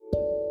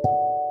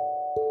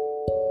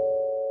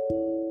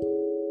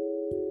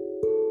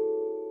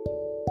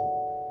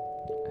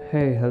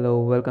Hey, hello,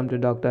 welcome to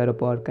Dr. Ira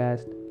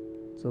podcast.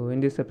 So,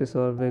 in this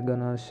episode, we're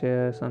gonna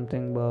share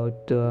something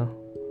about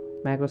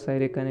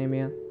macrocytic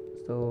anemia.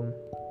 So,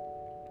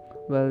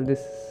 this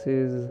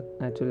is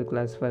actually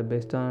classified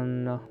based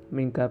on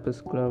mean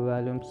corpuscular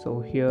volume. So,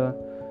 here,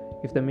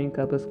 if the mean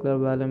corpuscular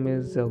volume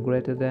is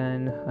greater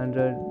than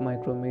 100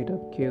 micrometer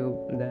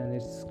cube, then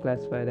it's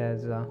classified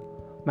as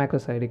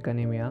macrocytic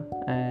anemia.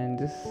 And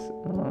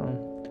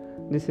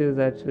this is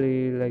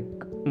actually like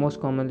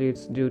most commonly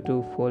it's due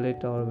to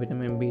folate or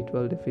vitamin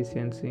B12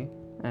 deficiency.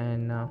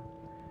 And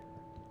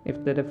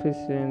if the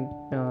deficient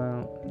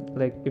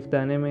if the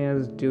anemia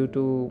is due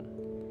to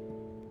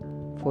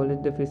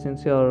folate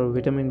deficiency or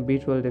vitamin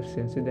B12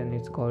 deficiency, then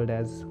it's called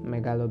as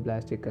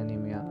megaloblastic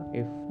anemia.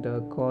 If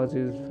the cause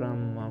is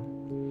from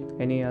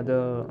any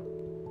other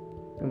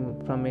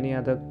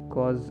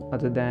cause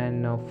other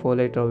than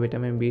folate or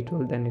vitamin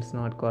B12, then it's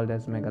not called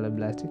as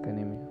megaloblastic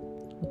anemia.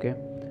 Okay,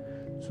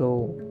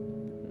 so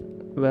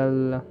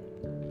well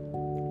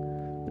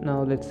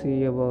now let's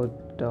see about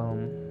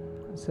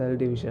cell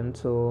division.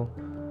 So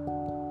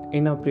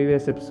in our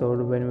previous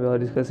episode, when we were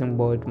discussing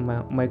about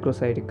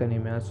microcytic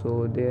anemia,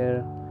 so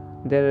there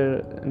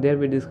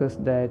we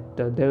discussed that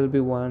there will be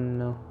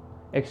one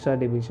extra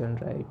division,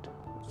 right?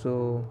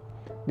 So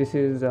this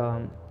is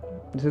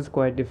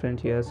quite different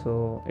here.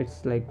 So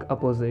it's like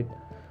opposite.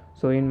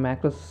 So in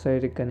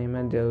macrocytic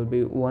anemia, there will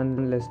be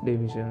one less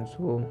division.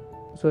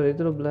 So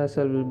erythroblast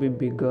cell will be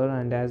bigger,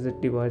 and as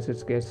it divides,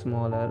 it gets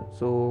smaller.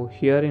 So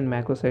here in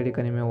macrocytic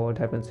anemia, what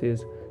happens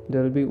is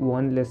there will be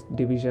one less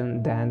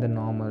division than the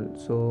normal.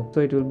 So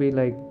it will be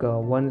like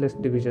one less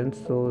division.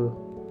 So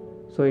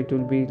it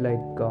will be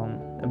like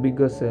a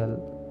bigger cell.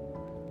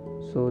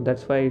 So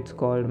that's why it's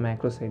called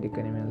macrocytic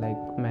anemia.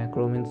 Like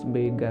macro means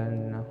big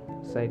and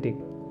cytic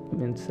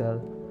means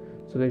cell.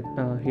 So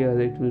here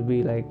it will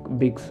be like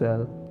big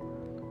cell.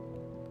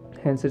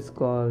 Hence it's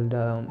called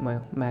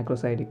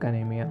macrocytic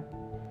anemia.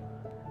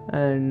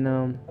 And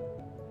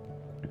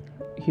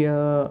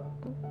here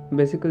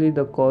basically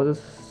the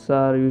causes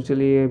are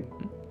usually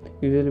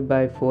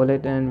by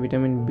folate and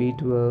vitamin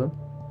B12,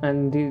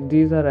 and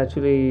these are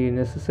actually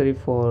necessary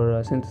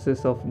for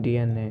synthesis of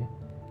DNA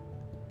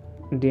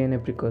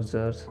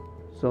precursors.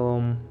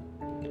 So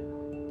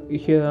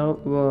here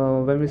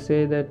when we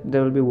say that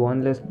there will be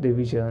one less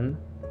division,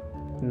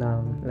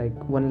 like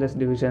one less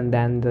division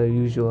than the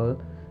usual,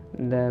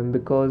 then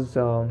because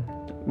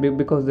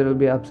there will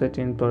be upset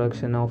in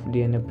production of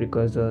DNA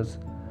precursors,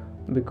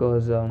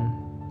 because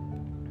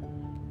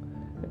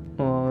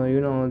you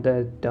know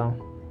that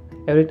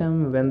every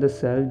time when the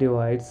cell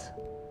divides,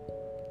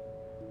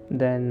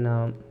 then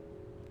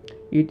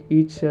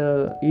each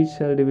cell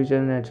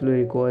division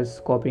actually requires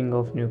copying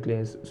of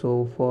nucleus.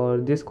 So for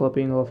this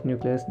copying of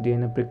nucleus,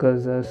 DNA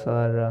precursors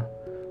are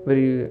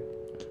very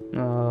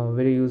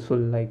useful.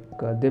 Like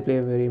they play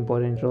a very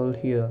important role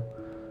here.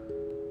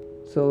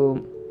 So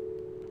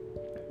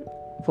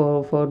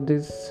for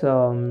this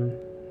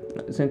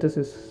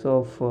synthesis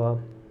of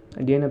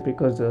DNA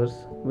precursors,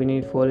 we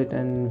need folate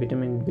and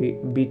vitamin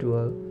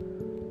B12.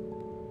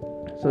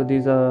 So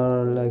these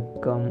are like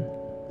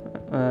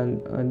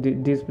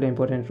these play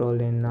important role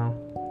in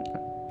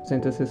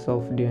synthesis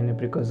of DNA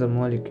precursor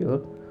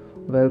molecule.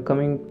 Well,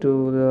 coming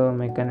to the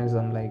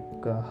mechanism, like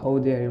how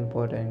they are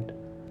important.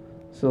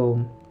 So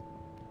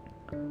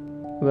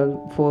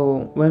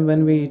for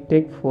when we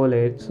take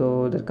folate,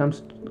 so that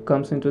comes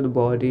into the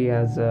body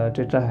as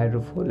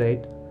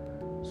tetrahydrofolate.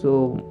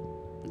 So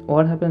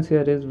what happens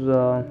here is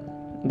the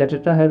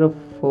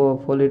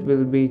tetrahydrofolate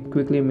will be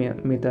quickly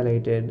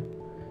methylated.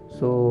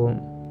 So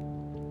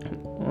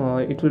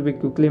it will be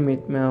quickly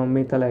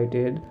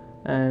methylated,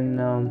 and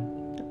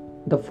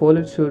the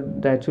folate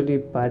should actually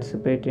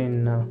participate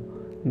in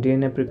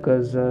DNA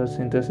precursor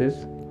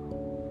synthesis.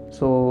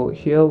 So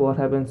here what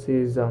happens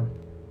is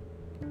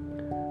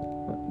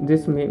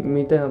this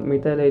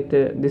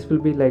methylated, this will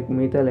be like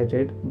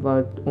methylated,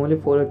 but only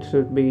folate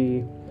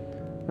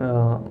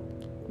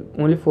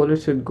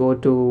should go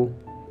to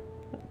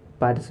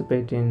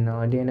participate in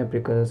DNA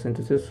precursor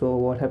synthesis. So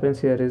what happens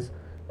here is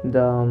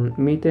the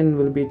methane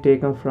will be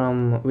taken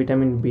from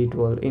vitamin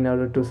B12 in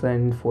order to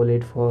send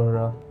folate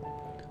for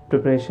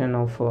preparation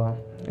of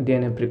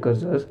DNA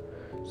precursors.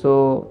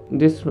 So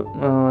this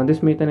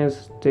methane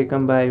is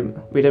taken by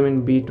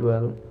vitamin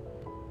B12.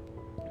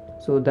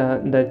 So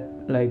that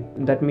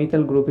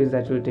methyl group is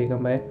actually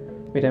taken by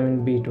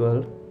vitamin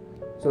B12.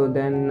 So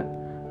then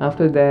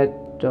after that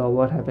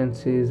what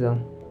happens is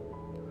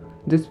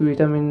this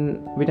vitamin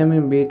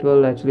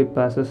B12 actually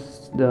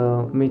passes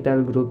the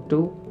methyl group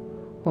to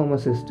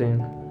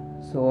homocysteine.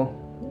 So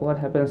what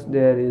happens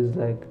there is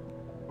like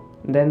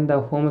then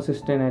the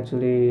homocysteine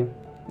actually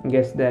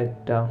gets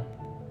that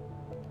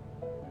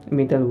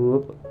methyl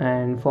group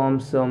and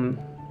forms some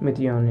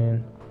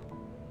methionine.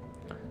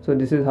 So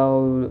this is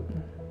how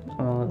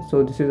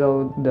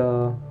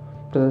the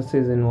process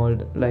is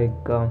involved. Like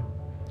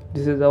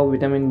this is how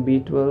vitamin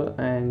B12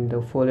 and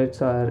the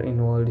folates are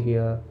involved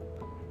here.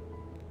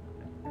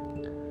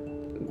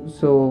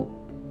 So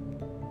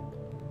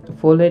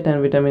Folate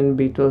and vitamin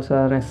B12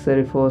 are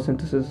necessary for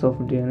synthesis of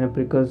DNA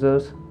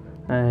precursors,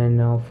 and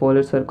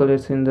folate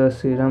circulates in the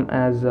serum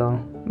as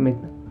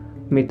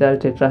methyl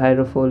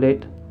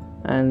tetrahydrofolate,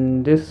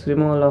 and this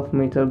removal of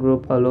methyl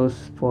group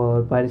allows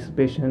for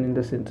participation in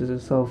the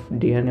synthesis of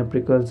DNA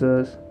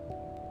precursors,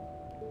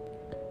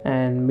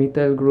 and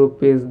methyl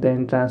group is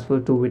then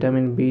transferred to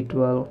vitamin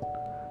B12,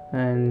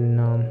 and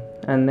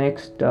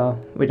next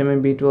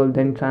vitamin B12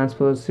 then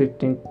transfers it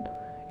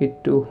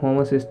to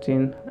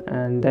homocysteine,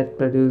 and that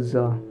produces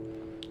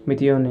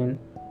methionine.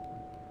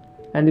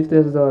 And if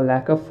there's a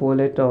lack of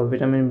folate or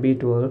vitamin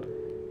B12,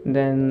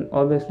 then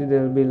obviously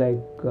there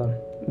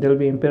will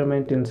be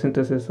impairment in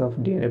synthesis of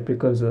DNA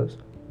precursors.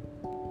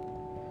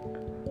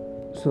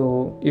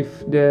 So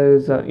if there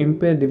is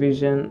impaired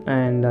division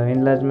and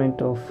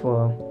enlargement of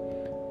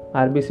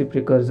RBC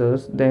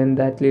precursors, then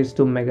that leads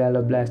to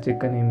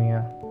megaloblastic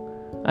anemia.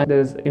 And there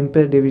is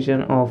impaired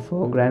division of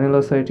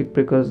granulocytic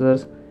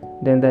precursors,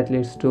 then that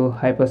leads to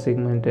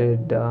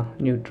hypersegmented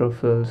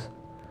neutrophils.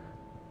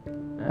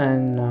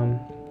 And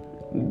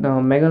the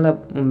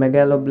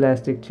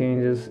megaloblastic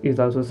changes is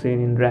also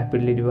seen in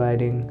rapidly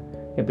dividing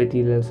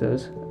epithelial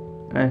cells.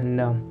 And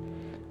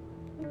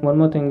one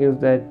more thing is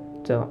that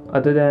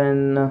other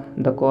than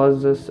the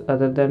causes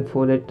other than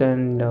folate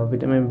and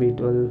vitamin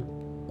B12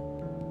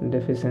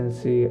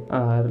 deficiency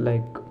are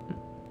like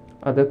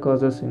other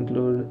causes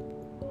include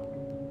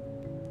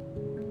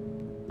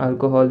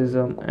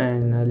alcoholism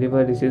and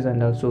liver disease,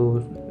 and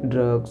also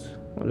drugs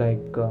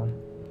like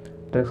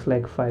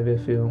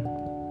 5-FU.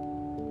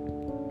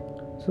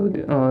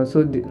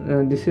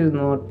 This is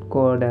not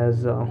called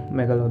as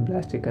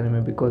megaloblastic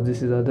anemia because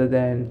this is other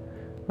than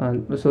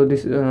this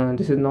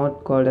is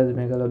not called as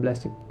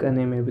megaloblastic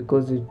anemia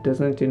because it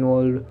doesn't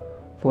involve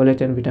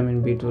folate and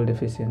vitamin B12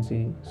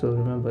 deficiency. So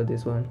remember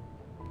this one.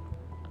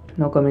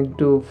 Now coming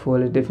to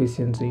folate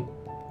deficiency.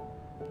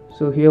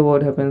 So here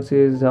what happens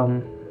is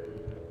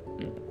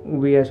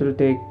we actually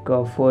take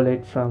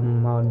folate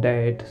from our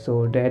diet.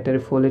 So dietary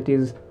folate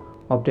is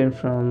obtained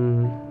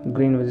from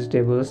green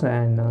vegetables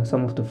and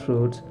some of the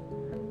fruits,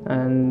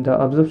 and the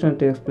absorption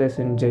takes place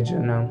in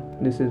jejunum.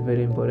 This is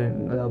very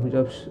important. The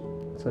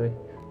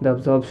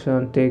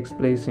absorption takes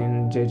place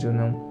in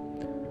jejunum,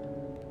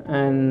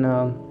 and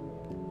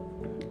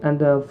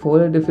the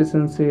folate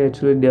deficiency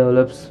actually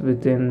develops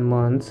within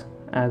months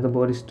as the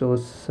body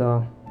stores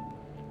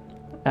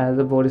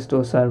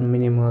are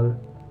minimal,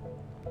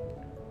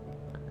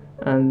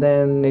 and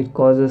then it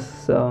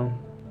causes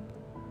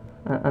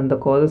and the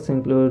causes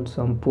include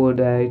some poor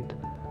diet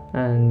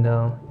and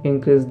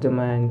increased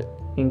demand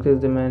in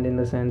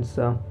the sense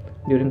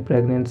during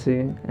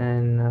pregnancy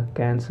and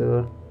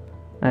cancer,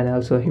 and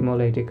also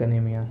hemolytic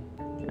anemia,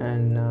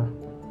 and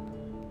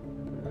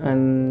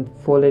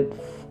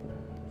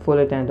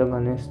folate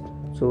antagonist.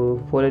 So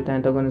folate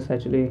antagonist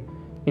actually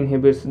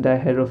inhibits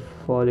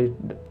dihydrofolate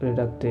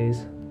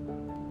reductase.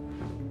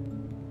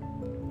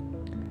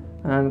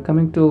 And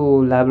coming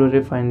to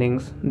laboratory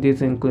findings,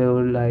 these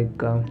include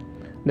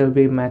there will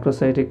be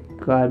macrocytic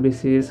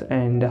RBCs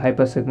and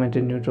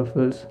hypersegmented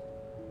neutrophils.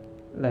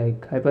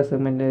 Like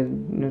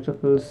hypersegmented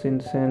neutrophils in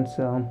the sense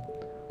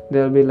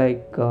there will be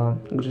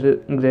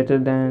greater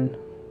than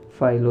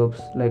 5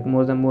 lobes, like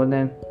more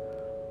than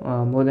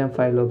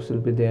 5 lobes will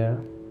be there,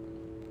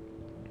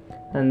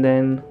 and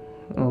then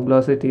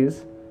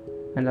glossities.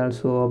 And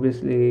also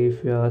obviously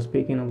if you are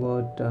speaking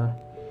about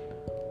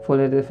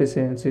folate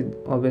deficiency,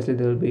 obviously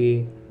there will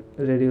be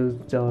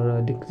reduced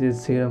or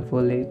decreased serum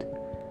folate,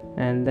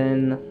 and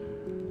then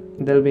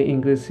there will be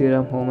increased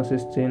serum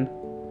homocysteine,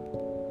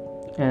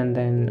 and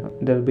then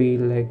there will be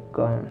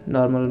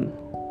normal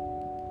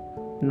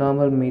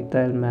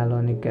methyl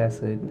malonic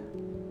acid.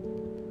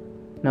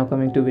 Now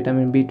coming to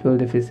vitamin B12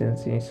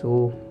 deficiency.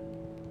 So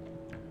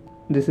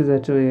this is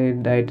actually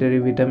dietary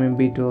vitamin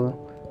B12.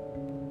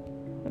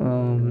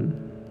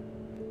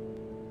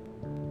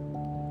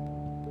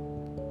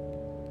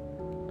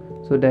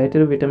 So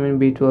dietary vitamin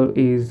B12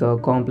 is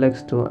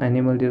complex to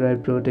animal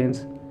derived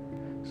proteins.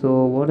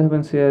 So what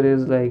happens here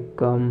is the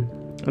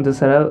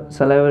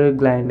salivary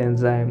gland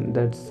enzyme,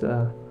 that's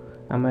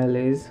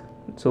amylase,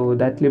 so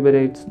that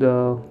liberates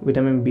the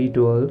vitamin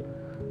B12.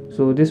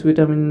 So this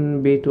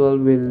vitamin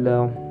B12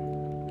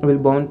 will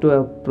bond to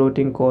a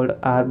protein called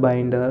R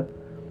binder.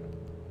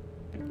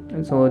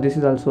 So this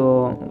is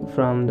also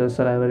from the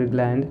salivary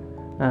gland,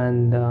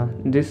 and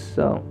this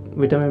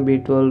vitamin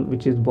B12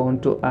 which is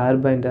bound to R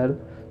binder,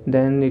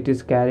 then it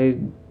is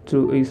carried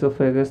through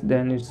esophagus,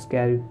 then it's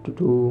carried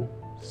to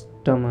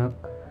stomach,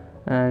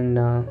 and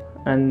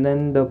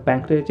then the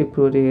pancreatic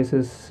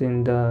proteases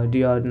in the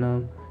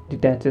duodenum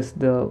detaches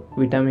the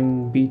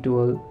vitamin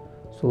B12.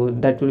 So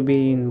that will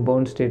be in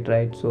bound state,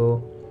 right?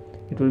 So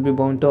it will be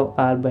bound to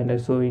R binder.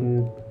 So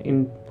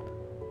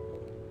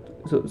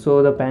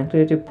so the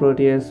pancreatic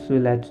protease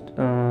will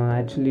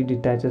actually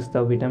detaches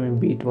the vitamin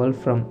B12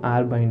 from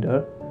R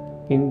binder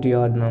in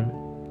duodenum.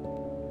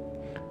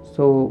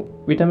 So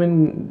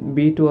vitamin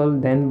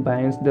B12 then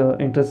binds the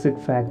intrinsic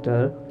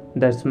factor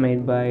that's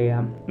made by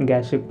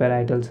gastric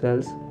parietal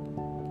cells,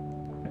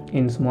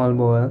 in small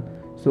bowel.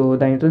 So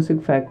the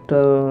intrinsic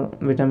factor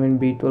vitamin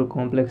B12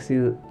 complex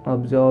is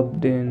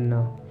absorbed in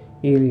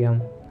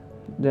ileum.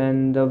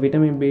 Then the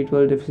vitamin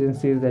B12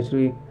 deficiency is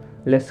actually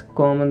less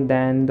common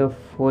than the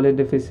folate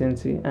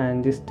deficiency,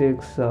 and this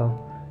takes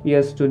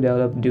years to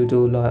develop due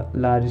to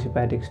large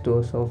hepatic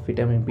stores of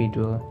vitamin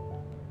B12.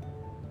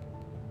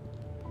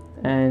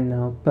 And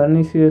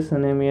pernicious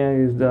anemia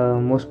is the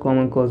most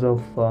common cause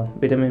of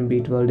vitamin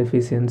B12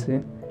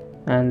 deficiency,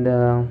 and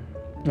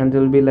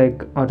there will be like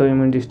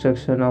autoimmune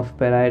destruction of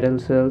parietal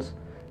cells,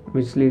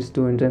 which leads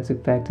to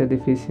intrinsic factor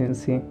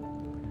deficiency.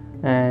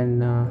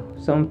 And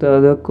some of the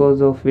other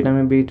cause of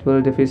vitamin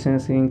B12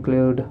 deficiency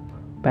include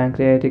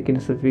pancreatic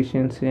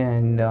insufficiency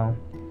and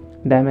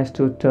damage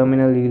to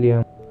terminal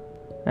ileum,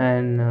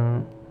 and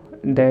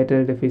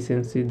dietary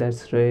deficiency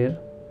that's rare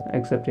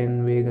except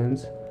in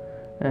vegans.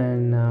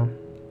 And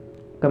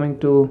coming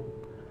to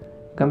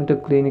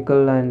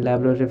clinical and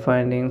laboratory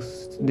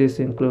findings, this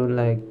include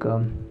like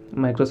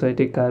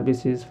microcytic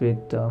RBCs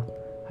with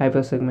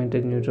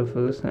hypersegmented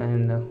neutrophils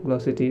and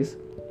glossities,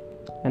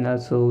 and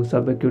also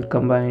subacute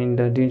combined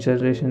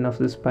degeneration of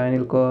the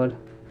spinal cord.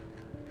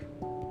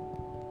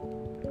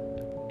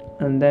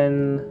 And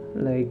then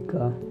like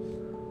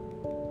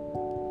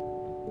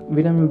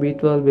vitamin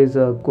B12 is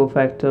a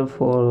cofactor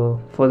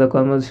for the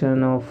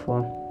conversion of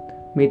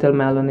methyl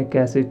malonic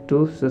acid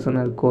to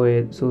succinyl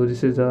CoA. So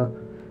this is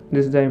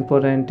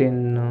important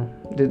in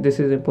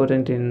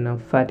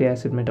fatty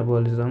acid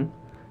metabolism.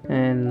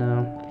 And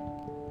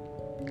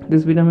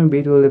this vitamin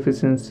B12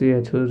 deficiency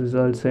actually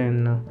results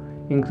in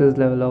increased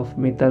level of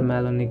methyl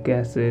malonic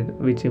acid,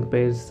 which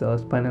impairs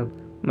spinal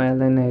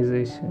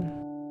myelinization.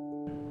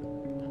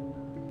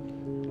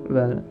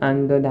 Well,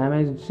 and the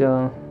damage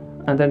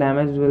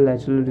will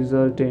actually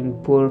result in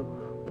poor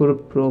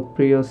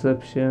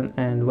proprioception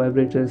and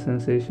vibratory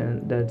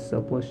sensation, that's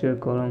posterior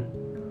column,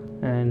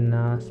 and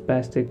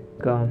spastic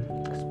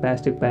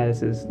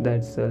paralysis,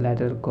 that's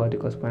lateral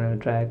corticospinal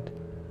tract.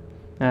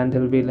 And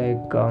there will be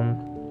like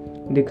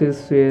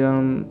decreased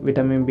serum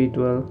vitamin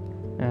B12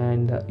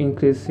 and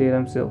increased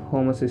serum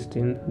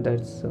homocysteine,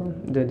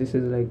 that this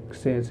is like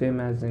same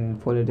as in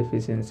folate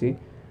deficiency.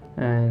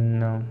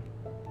 And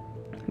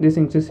this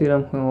increased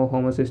serum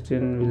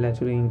homocysteine will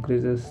actually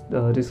increases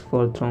the risk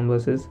for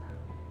thrombosis,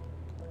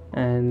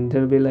 and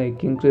there will be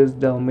like increased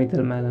the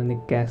methyl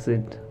malonic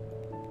acid.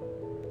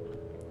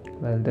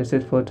 Well, that's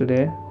it for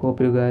today. Hope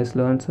you guys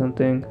learned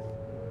something.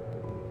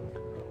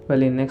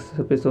 Well, in next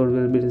episode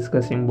we'll be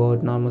discussing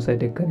about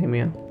normocytic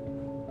anemia.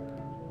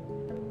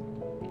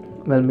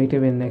 Well, meet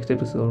you in next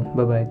episode.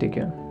 Bye bye, take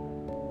care.